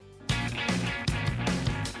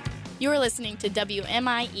You're listening to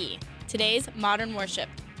WMIE, today's Modern Worship,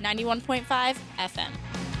 91.5 FM.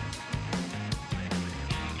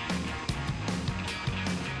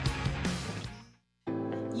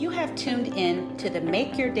 You have tuned in to the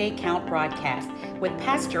Make Your Day Count broadcast with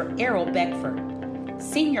Pastor Errol Beckford,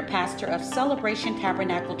 Senior Pastor of Celebration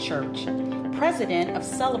Tabernacle Church, President of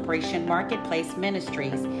Celebration Marketplace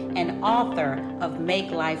Ministries, and author of Make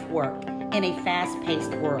Life Work in a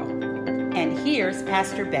Fast-Paced World. And here's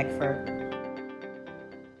Pastor Beckford.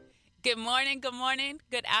 Good morning,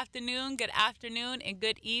 good afternoon, and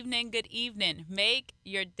good evening. Make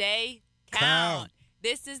your day count.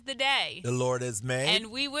 This is the day the Lord has made, and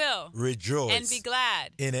we will rejoice and be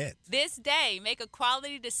glad in it. This day, make a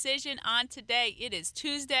quality decision on today. It is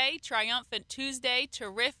Tuesday, triumphant Tuesday,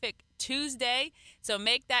 terrific Tuesday. So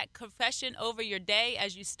make that confession over your day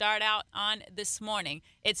as you start out on this morning.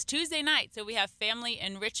 It's Tuesday night, so we have Family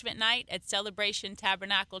Enrichment Night at Celebration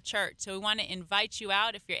Tabernacle Church. So we want to invite you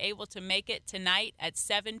out if you're able to make it tonight at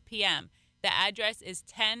 7 p.m. The address is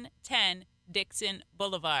 1010 Dixon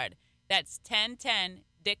Boulevard. That's 1010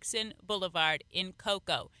 Dixon Boulevard in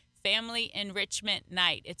Cocoa. Family Enrichment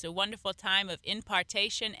Night. It's a wonderful time of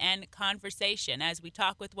impartation and conversation as we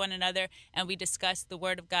talk with one another and we discuss the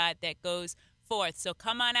Word of God that goes forth. So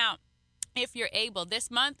come on out if you're able.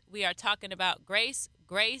 This month we are talking about grace,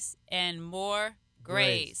 and more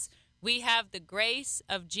grace. We have the grace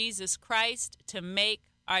of Jesus Christ to make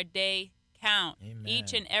our day count. Amen.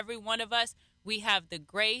 Each and every one of us, we have the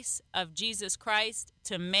grace of Jesus Christ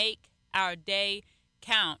to make our day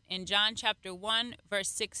count. In John chapter 1, verse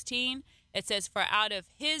 16, it says, "For out of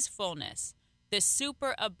his fullness, the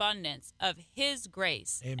superabundance of his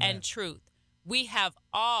grace Amen. and truth, we have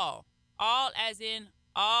all as in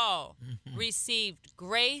all, received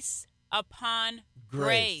grace upon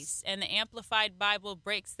grace." And the Amplified Bible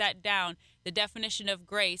breaks that down. The definition of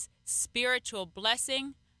grace: spiritual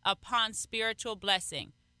blessing upon spiritual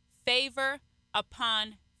blessing, favor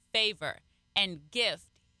upon favor, and gift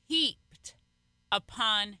heaped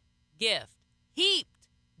upon gift.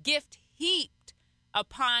 Gift heaped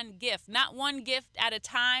upon gift. Not one gift at a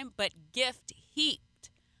time, but gift heaped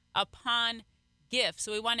upon gift.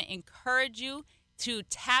 So we want to encourage you to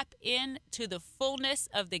tap in to the fullness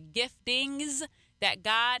of the giftings that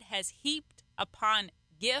God has heaped upon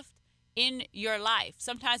gift in your life.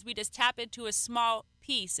 Sometimes we just tap into a small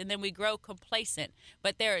piece and then we grow complacent.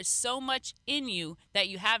 But there is so much in you that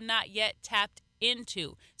you have not yet tapped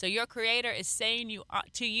into. So your Creator is saying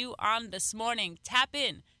to you on this morning, tap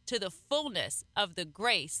in to the fullness of the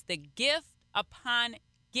grace, the gift upon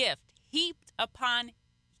gift, heaped upon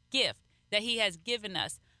gift that He has given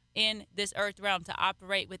us in this earth realm to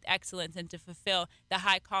operate with excellence and to fulfill the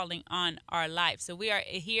high calling on our life. So we are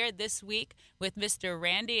here this week with Mr.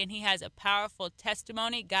 Randy, and he has a powerful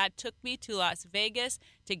testimony. God took me to Las Vegas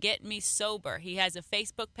to get me sober. He has a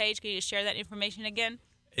Facebook page. Can you share that information again?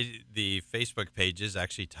 The Facebook page is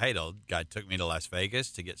actually titled "God Took Me to Las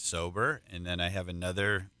Vegas to Get Sober," and then I have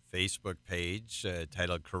another Facebook page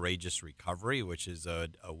titled "Courageous Recovery," which is a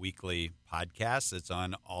weekly podcast that's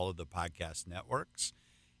on all of the podcast networks.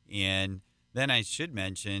 And then I should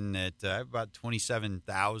mention that I have about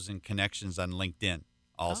 27,000 connections on LinkedIn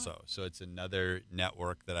also. Oh. So it's another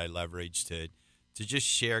network that I leverage to just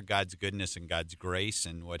share God's goodness and God's grace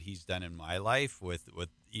and what He's done in my life with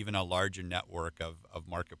even a larger network of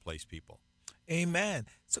marketplace people. Amen.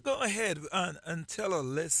 So go ahead and tell our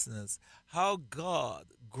listeners how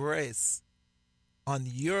God's grace on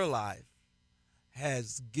your life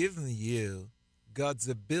has given you God's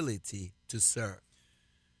ability to serve.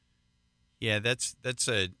 Yeah,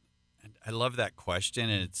 I love that question,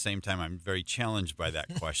 and at the same time, I'm very challenged by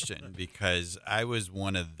that question because I was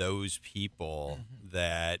one of those people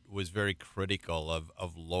that was very critical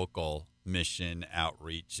of local mission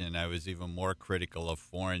outreach, and I was even more critical of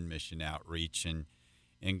foreign mission outreach, and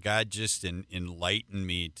God just enlightened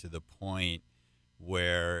me to the point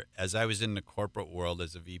where, as I was in the corporate world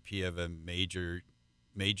as a VP of a major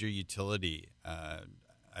utility,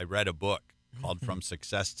 I read a book called "From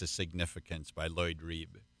Success to Significance" by Lloyd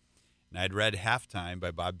Reeb. And I'd read Halftime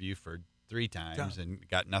by Bob Buford 3 times and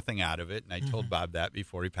got nothing out of it. And I told Bob that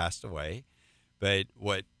before he passed away. But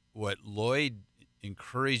what Lloyd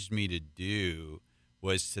encouraged me to do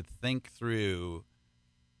was to think through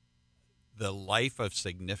the life of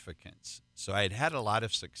significance. So I had a lot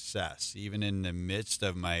of success, even in the midst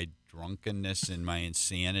of my drunkenness and my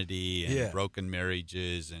insanity and broken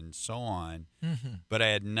marriages and so on. But I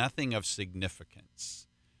had nothing of significance.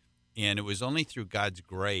 And it was only through God's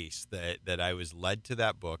grace that I was led to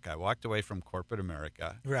that book. I walked away from corporate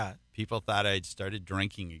America. Right. People thought I'd started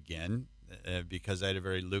drinking again. because I had a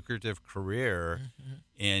very lucrative career,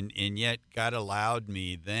 and yet God allowed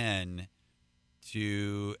me then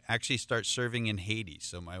to actually start serving in Haiti.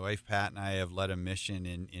 So my wife Pat and I have led a mission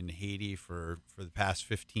in Haiti for the past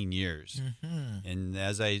 15 years. And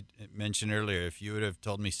as I mentioned earlier, if you would have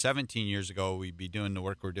told me 17 years ago we'd be doing the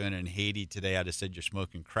work we're doing in Haiti today, I'd have said you're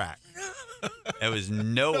smoking crack. It was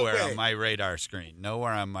nowhere on my radar screen,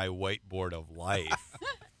 nowhere on my whiteboard of life.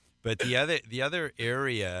 But the other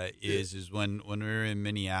area is when we were in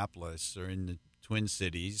Minneapolis or in the Twin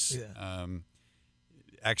Cities,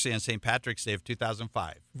 actually on St. Patrick's Day of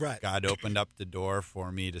 2005, Right. God opened up the door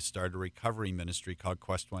for me to start a recovery ministry called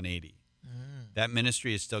Quest 180. That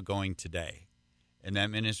ministry is still going today, and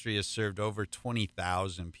that ministry has served over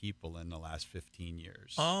 20,000 people in the last 15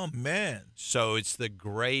 years. Oh, man. So it's the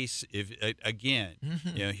grace. If again,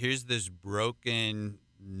 here's this broken,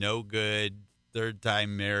 no good,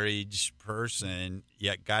 third-time marriage person,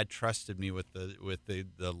 yet God trusted me with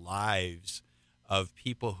the lives of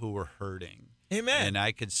people who were hurting. Amen. And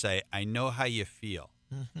I could say, I know how you feel.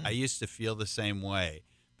 I used to feel the same way,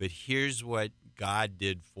 but here's what God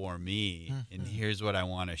did for me, and here's what I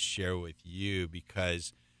want to share with you,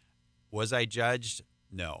 because was I judged?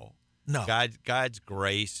 No. No. God's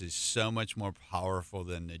grace is so much more powerful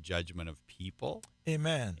than the judgment of people.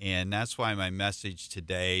 Amen. And that's why my message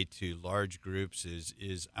today to large groups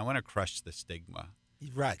is I want to crush the stigma.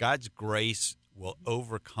 Right. God's grace will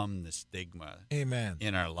overcome the stigma Amen.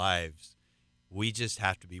 in our lives. We just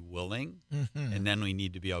have to be willing, and then we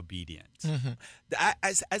need to be obedient.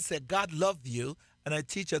 I said, God loved you, and I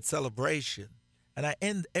teach at Celebration, and I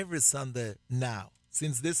end every Sunday now,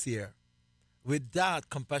 since this year, with that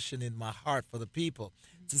compassion in my heart for the people,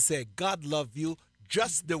 to say, God loved you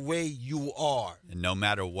just the way you are. And no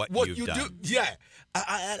matter what you've you done. do, yeah.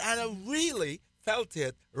 I really felt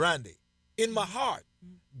it, Randy, in my heart.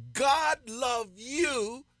 God loved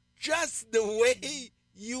you just the way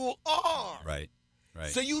you are. Right.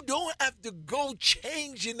 So you don't have to go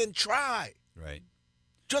changing and try. Right.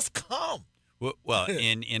 Just come. Well,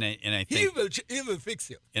 and I He think will fix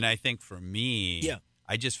you. and I think for me, Yeah.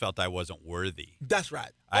 I just felt I wasn't worthy. That's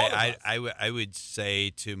right. All of us. I would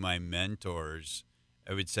say to my mentors,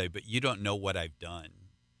 I would say, but you don't know what I've done,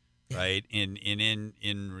 right?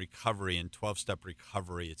 In recovery, in 12-step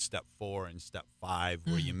recovery, it's step 4 and step 5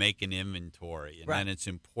 where you make an inventory, and Right. then it's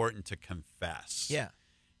important to confess. Yeah.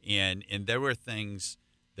 And there were things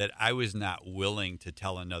that I was not willing to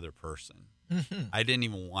tell another person. I didn't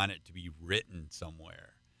even want it to be written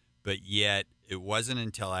somewhere. But yet it wasn't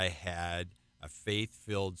until I had a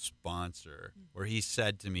faith-filled sponsor where he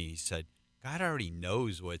said to me, he said, God already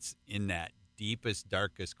knows what's in that deepest,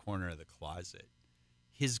 darkest corner of the closet.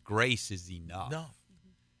 His grace is enough. No.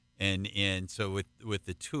 And so with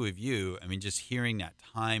the two of you, I mean, just hearing that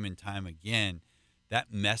time and time again,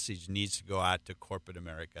 that message needs to go out to corporate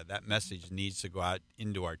America. That message needs to go out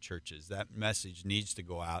into our churches. That message needs to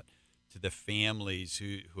go out to the families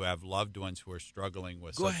who have loved ones who are struggling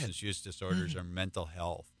with substance use disorders or mental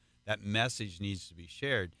health. That message needs to be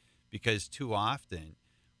shared, because too often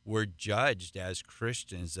we're judged as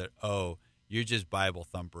Christians that, oh, you're just Bible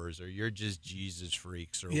thumpers or you're just Jesus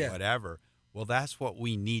freaks or whatever. Well, that's what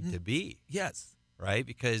we need to be. Yes. Right?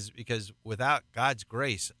 Because without God's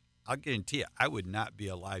grace, I'll guarantee you, I would not be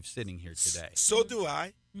alive sitting here today. So do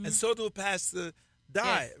I, and so do Pastor Di.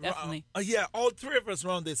 Yes, definitely. Yeah, all three of us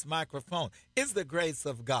around this microphone. It's the grace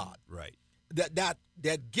of God Right.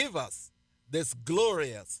 that give us this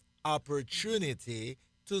glorious opportunity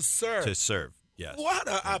to serve. To serve. Yes. What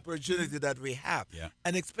an opportunity that we have. Yeah.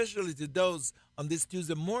 And especially to those on this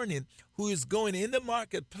Tuesday morning who is going in the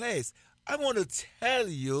marketplace. I want to tell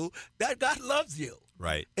you that God loves you.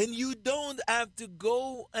 Right. And you don't have to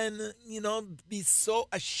go and, be so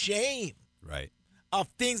ashamed Right. of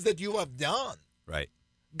things that you have done. Right.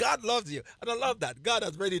 God loves you. And I love that. God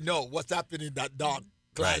already know what's happening in that dark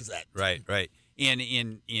closet. Right. And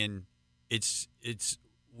it's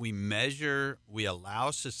we allow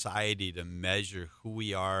society to measure who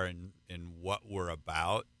we are and what we're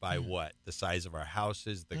about by what? The size of our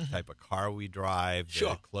houses, the type of car we drive,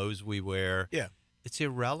 the clothes we wear. Yeah. It's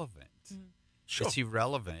irrelevant. Sure. It's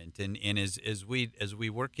irrelevant. And as we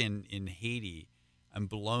work in Haiti, I'm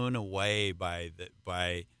blown away by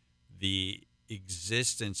the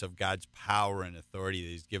existence of God's power and authority that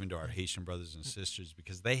He's given to our Haitian brothers and sisters,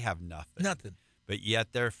 because they have nothing. Nothing. But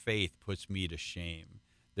yet their faith puts me to shame.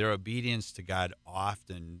 Their obedience to God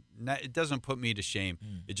often, it doesn't put me to shame.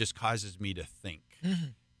 It just causes me to think,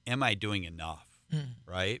 am I doing enough?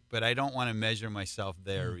 Right? But I don't want to measure myself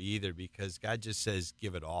there either, because God just says,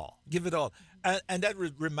 give it all. Give it all. And that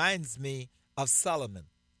reminds me of Solomon.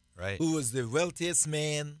 Right. who was the wealthiest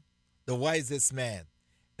man, the wisest man.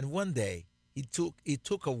 And one day he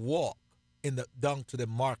took a walk down to the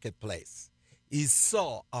marketplace. He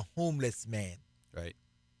saw a homeless man. Right.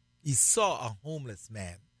 He saw a homeless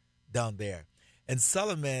man down there. And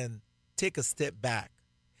Solomon take a step back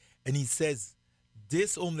and he says,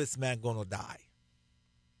 this homeless man gonna die.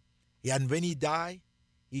 And when he die,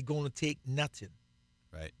 he gonna take nothing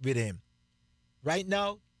Right. with him. Right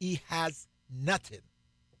now, he has nothing.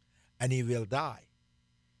 And he will die.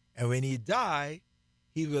 And when he die,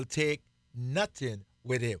 he will take nothing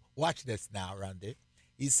with him. Watch this now, Randy.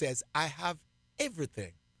 He says, I have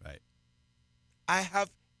everything. Right. I have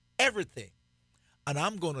everything. And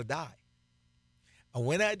I'm going to die. And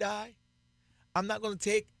when I die, I'm not going to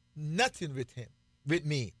take nothing with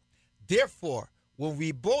me. Therefore, when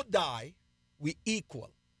we both die, we equal.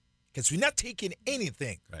 Because we're not taking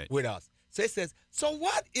anything with us. So it says, so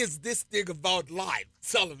what is this thing about life?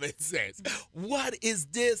 Solomon says, what is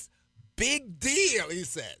this big deal? He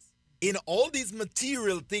says, in all these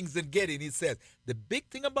material things and getting, he says, the big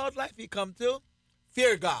thing about life you come to,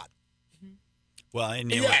 fear God. Well,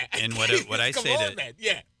 and what I say on,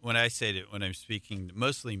 when I'm speaking to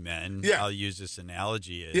mostly men, I'll use this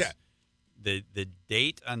analogy is the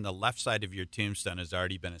date on the left side of your tombstone has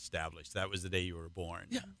already been established. That was the day you were born.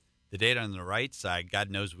 Yeah. The date on the right side, God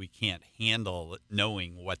knows we can't handle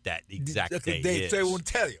knowing what that exact day is. So I won't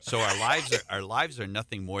tell you. So our lives are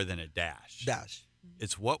nothing more than a dash.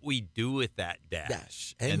 It's what we do with that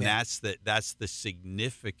dash. Amen. And that's the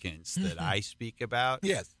significance that I speak about.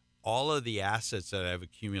 Yes. All of the assets that I've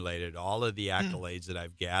accumulated, all of the accolades that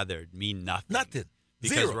I've gathered mean nothing. Nothing.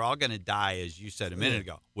 Because Zero. we're all going to die, as you said a minute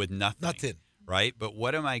ago, with nothing. Nothing. Right? But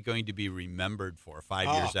what am I going to be remembered for 5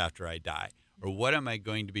 years after I die? Or what am I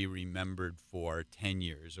going to be remembered for 10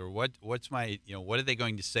 years? Or what's my, what are they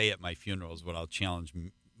going to say at my funeral is what I'll challenge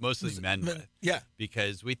mostly men with. Yeah.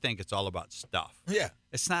 Because we think it's all about stuff. Yeah.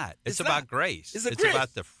 It's not. It's not. about grace. It's It's grace.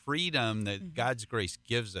 about the freedom that God's grace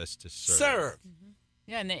gives us to serve.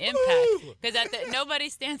 Yeah, and the impact. Because nobody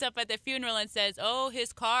stands up at the funeral and says, "Oh,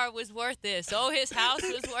 his car was worth this. Oh, his house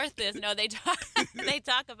was worth this." No, they talk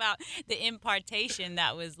about the impartation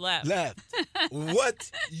that was left.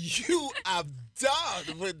 What you have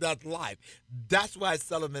done with that life. That's why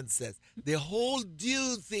Solomon says the whole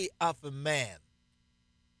duty of a man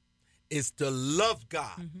is to love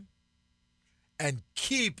God and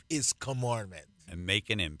keep his commandments. And make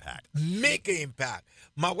an impact. Make an impact.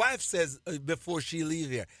 My wife says before she leaves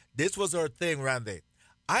here, this was her thing, Randy.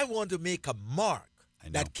 I want to make a mark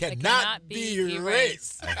that cannot be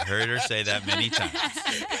erased. I've heard her say that many times.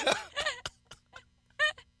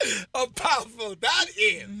 How powerful that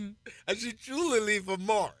is. And she truly leave a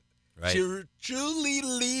mark. Right. She truly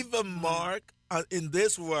leave a mark in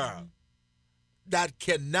this world that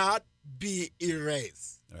cannot be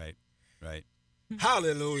erased. Right.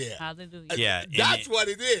 Hallelujah. Hallelujah. Yeah. That's what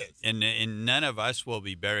it is. And none of us will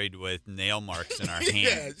be buried with nail marks in our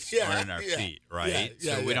hands or in our feet, right?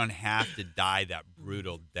 So we don't have to die that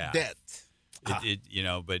brutal death. But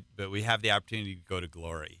we have the opportunity to go to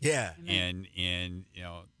glory. Yeah. And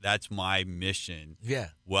that's my mission. Yeah.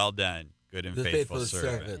 Well done, good and The faithful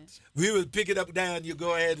servant. We will pick it up now and you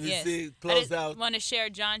go ahead and close out. I want to share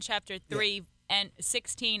John chapter 3 and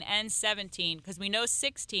 16 and 17 because we know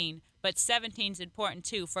 16, but 17 is important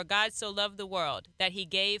too. For God so loved the world that he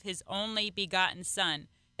gave his only begotten Son,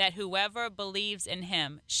 that whoever believes in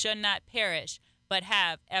him should not perish, but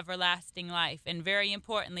have everlasting life. And very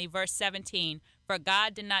importantly, verse 17, for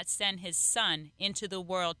God did not send his Son into the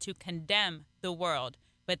world to condemn the world,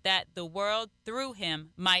 but that the world through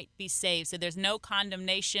him might be saved. So there's no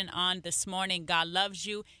condemnation on this morning. God loves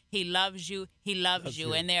you. He loves you. He loves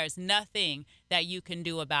you. And there's nothing that you can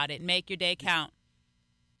do about it. Make your day count.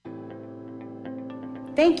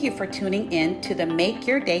 Thank you for tuning in to the Make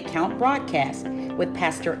Your Day Count broadcast with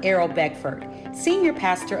Pastor Errol Beckford, Senior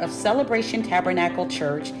Pastor of Celebration Tabernacle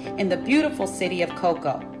Church in the beautiful city of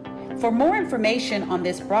Cocoa. For more information on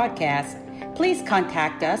this broadcast, please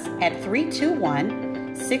contact us at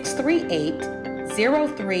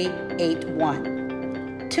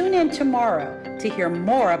 321-638-0381. Tune in tomorrow to hear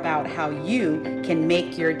more about how you can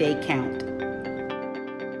make your day count.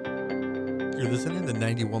 You're listening to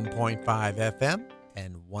 91.5 FM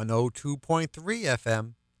and 102.3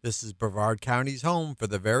 FM. This is Brevard County's home for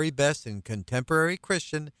the very best in contemporary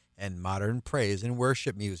Christian and modern praise and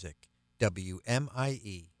worship music.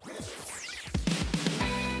 WMIE.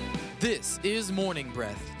 This is Morning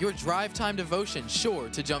Breath, your drive time devotion sure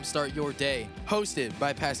to jumpstart your day. Hosted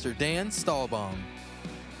by Pastor Dan Stahlbaum.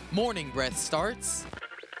 Morning Breath starts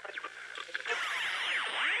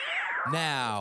now.